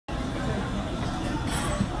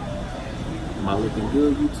I looking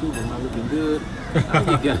good, YouTube? Am I looking good?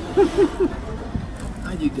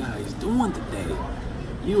 How you guys doing today?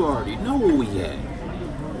 You already know where we at.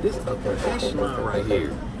 This upper echelon right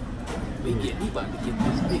here. We about to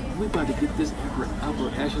get this upper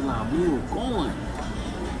echelon meal going.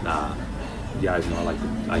 Nah, you guys know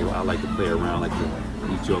I like to play around, like to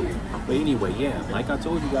be joking. But anyway, yeah, like I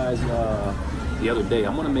told you guys the other day,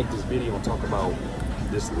 I'm gonna make this video and talk about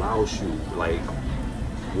this Laoshu. Like,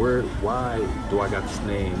 why do I got this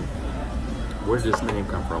name? Where did this name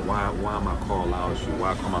come from? Why am I called Laoshu?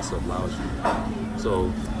 Why I call myself Laoshu?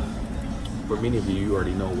 So, for many of you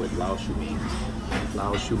already know what Laoshu means.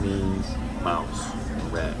 Laoshu means mouse,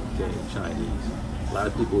 rat, okay, Chinese. A lot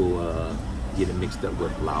of people get it mixed up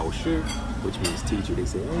with Laoshu, which means teacher. They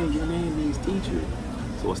say, hey, your name means teacher.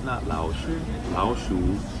 So it's not Laoshu.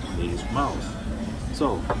 Laoshu means mouse.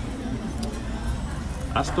 So,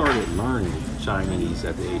 I started learning Chinese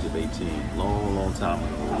at the age of 18, long time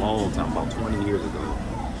ago, about 20 years ago.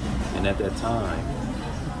 And at that time,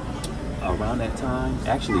 around that time,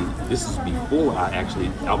 actually, this is before I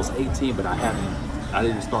was 18, but I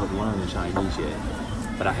didn't start learning Chinese yet.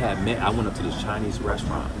 But I went up to this Chinese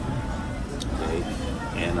restaurant, okay?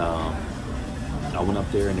 And I went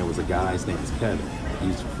up there and there was a guy, his name was Kevin. He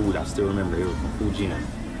used food, I still remember, he was from Fujian.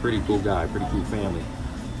 Pretty cool guy, pretty cool family.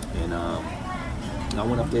 And I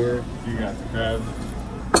went up there. You got the crab.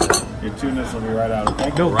 Your tunas will be right out. Okay?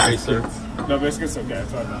 No rice, sir. No biscuits? Okay,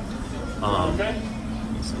 that's what I thought. Okay?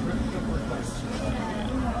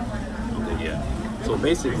 Okay, yeah. So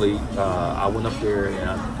basically, I went up there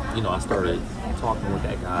and I started talking with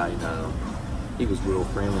that guy. And he was real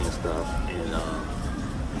friendly and stuff. And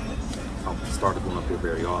I started going up there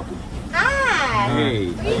very often. Hi!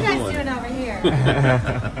 Hey, what are you guys doing over here?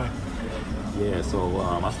 Yeah, so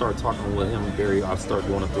I started talking with him I started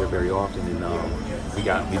going up there very often, and we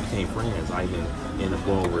became friends. I even ended up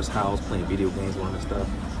going over his house, playing video games with him and stuff.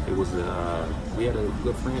 It was we had a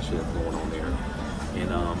good friendship going on there.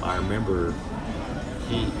 And I remember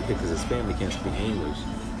because his family can't speak English,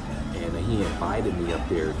 and he invited me up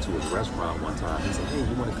there to his restaurant one time. He said, hey,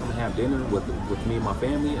 you want to come and have dinner with me and my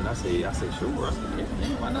family? And I said, sure. I said, yeah,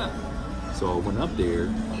 why not? So I went up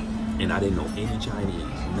there, and I didn't know any Chinese,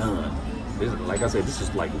 none. Like I said, this was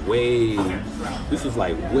like way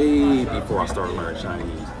before I started learning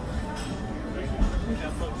Chinese.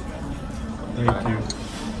 Thank you.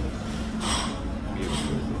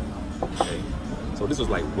 Okay. So this was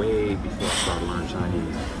like way before I started learning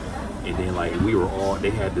Chinese. And then like they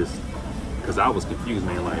had this, because I was confused,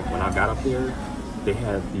 man. Like when I got up there, they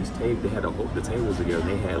had these tables, the tables together, and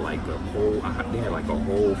they had like a whole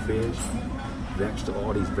fish,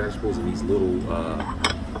 all these vegetables and these little,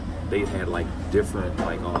 they had like different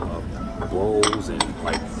like bowls and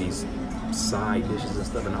like these side dishes and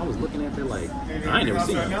stuff, and I was looking at that like I ain't never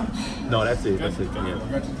seen it. No, that's it. Yeah.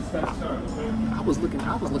 I was looking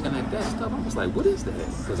at that stuff. I was like, what is that?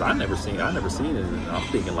 Because I never seen it. And I'm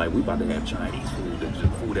thinking like we about to have Chinese food, the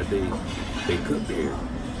food that they cook there.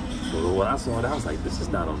 So when I saw it, I was like, this is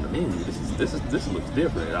not on the menu. This looks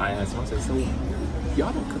different. And I asked him, I said, so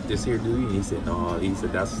y'all don't cook this here, do you? And he said, no. He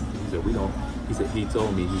said we don't. He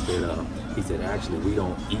told me, he said actually we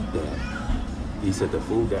don't eat that. He said the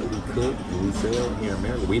food that we cook and we sell here in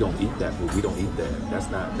America, we don't eat that food. We don't eat that.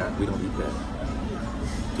 We don't eat that.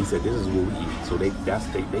 He said this is what we eat. So they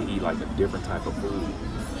eat like a different type of food,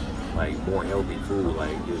 like more healthy food.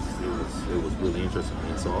 Like it was really interesting to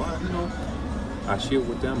me. So I shared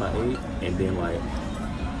with them, I ate, and then like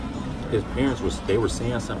his parents were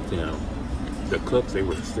saying something to him. The cooks they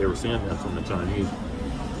were saying something in Chinese.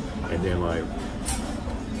 And then like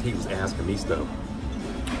he was asking me stuff,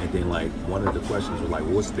 and then like one of the questions was like,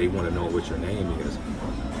 they want to know what your name is.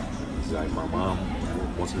 He's like, my mom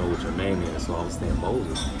wants to know what your name is, so I was saying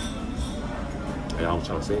Moses, and I was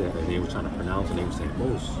trying to say that, and they were trying to pronounce it, and they were saying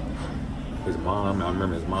Mos. His mom, I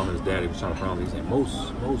remember his mom and his dad, they were trying to pronounce it, he said Mos.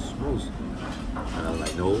 And I was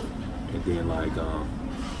like, no. And then like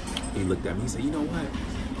he looked at me, he said, you know what?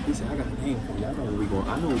 He said, I got a name for you. I know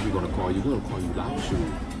what we're gonna call you. We're gonna call you Laoshu.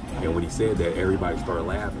 And when he said that, everybody started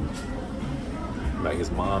laughing. Like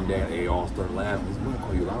his mom, dad, they all started laughing. He's gonna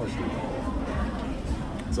call you Laoshu.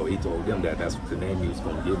 So he told them that that's the name he was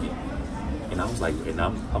gonna give me. And I was like, I didn't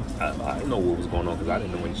know what was going on because I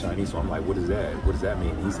didn't know any Chinese. So I'm like, what is that? What does that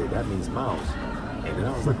mean? He said that means mouse. And then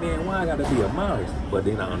I was like, man, why I gotta be a mouse? But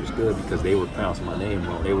then I understood because they were pronouncing my name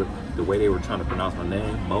wrong. The way they were trying to pronounce my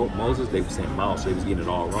name, Moses, they were saying mouse. They was getting it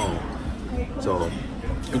all wrong. So,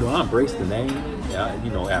 I embraced the name.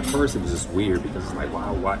 At first it was just weird because it's like,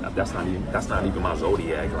 why? That's not even my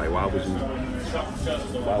zodiac. Like, why would you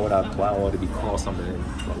why would it be called something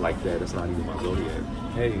like that? That's not even my zodiac.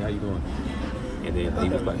 Hey, how you doing? And then he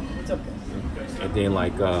was like, and then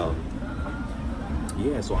like,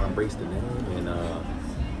 yeah, so I embraced the name, and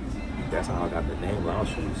that's how I got the name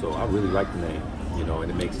Laoshu. So I really like the name, you know,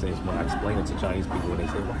 and it makes sense when I explain it to Chinese people when they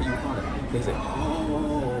say, why you call it? They say,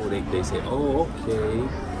 oh, they say, oh, okay.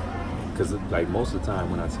 Because like most of the time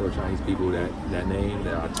when I tell Chinese people that name,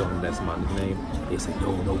 that I tell them that's my name, they say,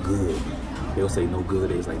 no good. They'll say no good.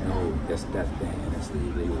 They say, no, that's bad. That's they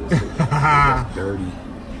will say that's dirty.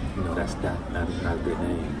 You know, that's not a good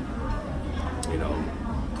name. You know,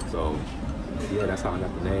 so yeah, that's how I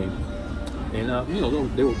got the name. And you know,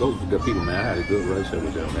 those were good people, man. I had a good relationship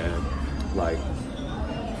with them, man. Like,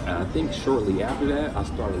 and I think shortly after that, I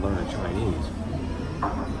started learning Chinese.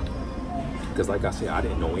 Because like I said, I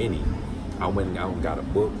didn't know any. I went and got a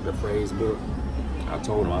book, the phrase book. I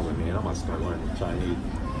told him, I was like, man, I'm about to start learning Chinese.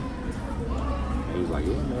 And he was like,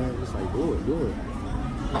 yeah, man, just like, do it.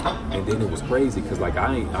 And then it was crazy, because like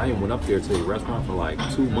I ain't went up there to the restaurant for like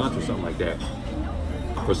 2 months or something like that.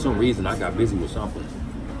 For some reason, I got busy with something.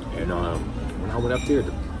 And when I went up there,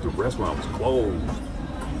 the restaurant was closed.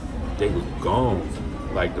 They was gone.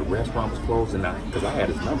 Like the restaurant was closed, and because I had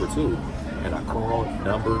his number too. And I called,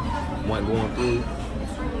 number wasn't going through.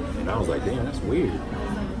 And I was like, damn, that's weird.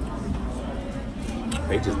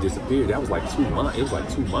 They just disappeared. That was like 2 months. It was like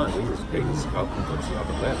 2 months. They just up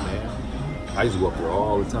and left, man. I used to go up there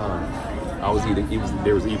all the time.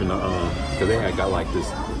 There was even because they had got like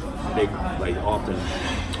this, they like often,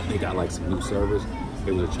 they got like some new service.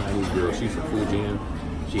 It was a Chinese girl, she's from Fujian.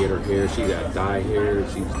 She had her hair, she got dyed hair.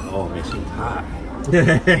 She was, oh man, she was hot.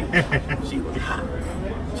 She was hot.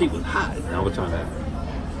 She was hot. And I was trying to,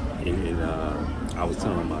 and I was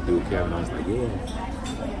telling my dude Kevin, I was like, yeah.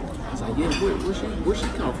 I was like, yeah, where she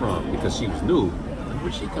come from? Because she was new. Like,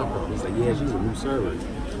 where'd she come from? He's like, yeah, she's a new server.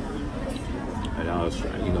 And I was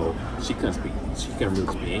trying, you know, she couldn't really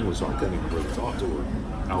speak English, so I couldn't even really talk to her.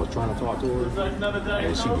 I was trying to talk to her,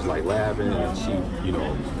 and she was like laughing, and she, you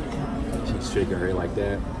know, she's shaking her head like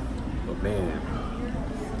that. But man,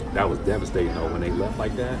 that was devastating though when they left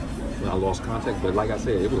like that, when I lost contact. But like I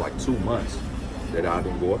said, it was like 2 months that I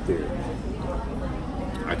didn't go up there.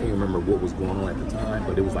 I can't remember what was going on at the time,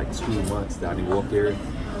 but it was like 2 months that I didn't go up there.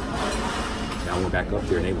 And I went back up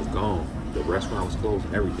there and they was gone. The restaurant was closed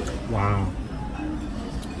and everything. Wow.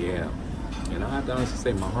 Yeah. And I have to honestly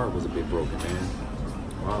say my heart was a bit broken, man.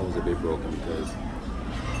 My heart was a bit broken because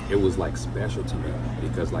it was like special to me.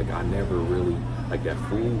 Because like I never really, like that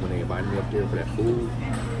food, when they invited me up there for that food,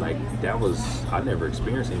 like that was, I never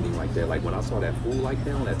experienced anything like that. Like when I saw that food like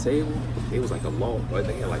that on that table, it was like a long, like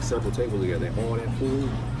they had like several tables together, and all that food,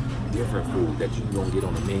 different food that you don't get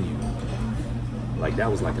on the menu. Like that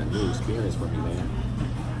was like a new experience for me, man.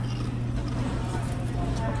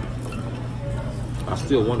 I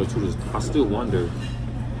still wonder to this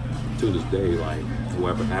day, like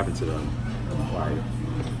whatever happened to them. Like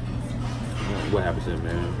what happened to him,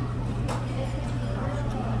 man?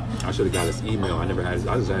 I should have got his email. I never had his,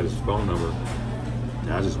 I just had his phone number.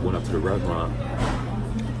 And I just went up to the restaurant.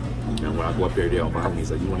 And when I go up there, they'll invite me.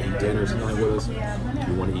 He's like, you want to eat dinner tonight with us?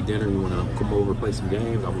 You want to eat dinner? You want to come over and play some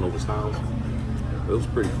games? I went over his house. It was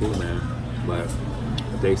pretty cool, man. But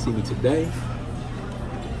if they see me today,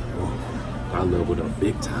 I leveled up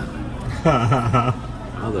big time.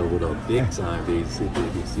 I leveled up big time. They see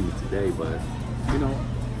me today, but you know,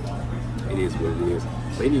 it is what it is.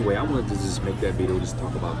 But anyway, I wanted to just make that video, just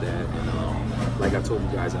talk about that. And like I told you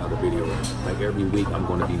guys in other videos, like every week I'm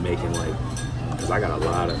going to be making like, because I got a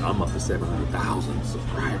lot of, I'm up to 700,000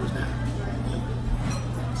 subscribers now.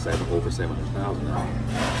 Over 700,000 now.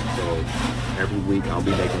 So every week I'll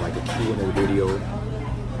be making like a Q&A video.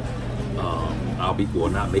 I'll be, well,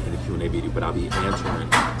 not making a Q&A video, but I'll be answering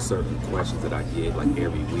certain questions that I get like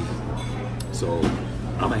every week. So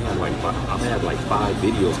I'm gonna have like 5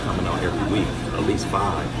 videos coming out every week, at least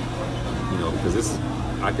 5. You know, because this is,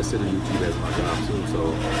 I consider YouTube as my job too.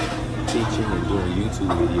 So teaching and doing YouTube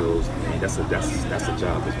videos, I mean, that's a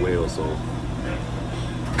job as well. So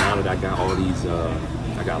now that I got all these,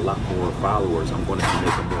 I got a lot more followers, I'm going to be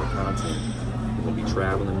making more content. I'm going to be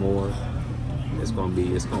traveling more. It's gonna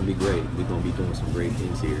be great. We're gonna be doing some great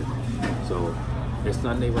things here. So it's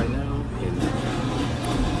Sunday right now, and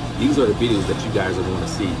these are the videos that you guys are going to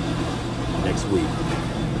see next week.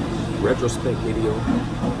 Retrospect video.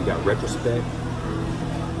 We got retrospect,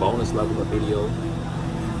 bonus level of video,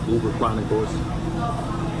 Uber Chronicles.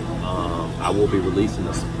 I will be releasing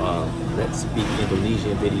a Let's Speak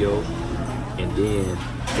Indonesian video, and then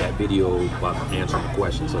that video about answering the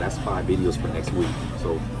question. So that's 5 videos for next week.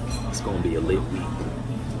 So it's gonna be a lit week.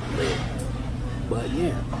 Lit. But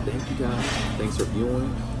yeah, thank you guys. Thanks for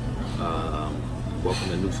viewing. Welcome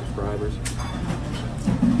to new subscribers.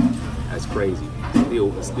 That's crazy.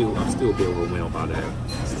 I'm still a bit overwhelmed by that.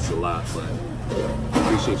 It's a lot, but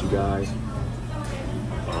appreciate you guys.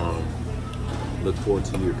 Look forward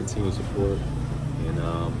to your continued support. And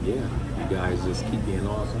yeah, you guys just keep being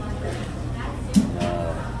awesome.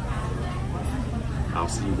 I'll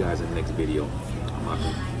see you guys in the next video.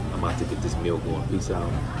 I'm about to get this meal going. Peace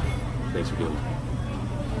out. Thanks for doing it.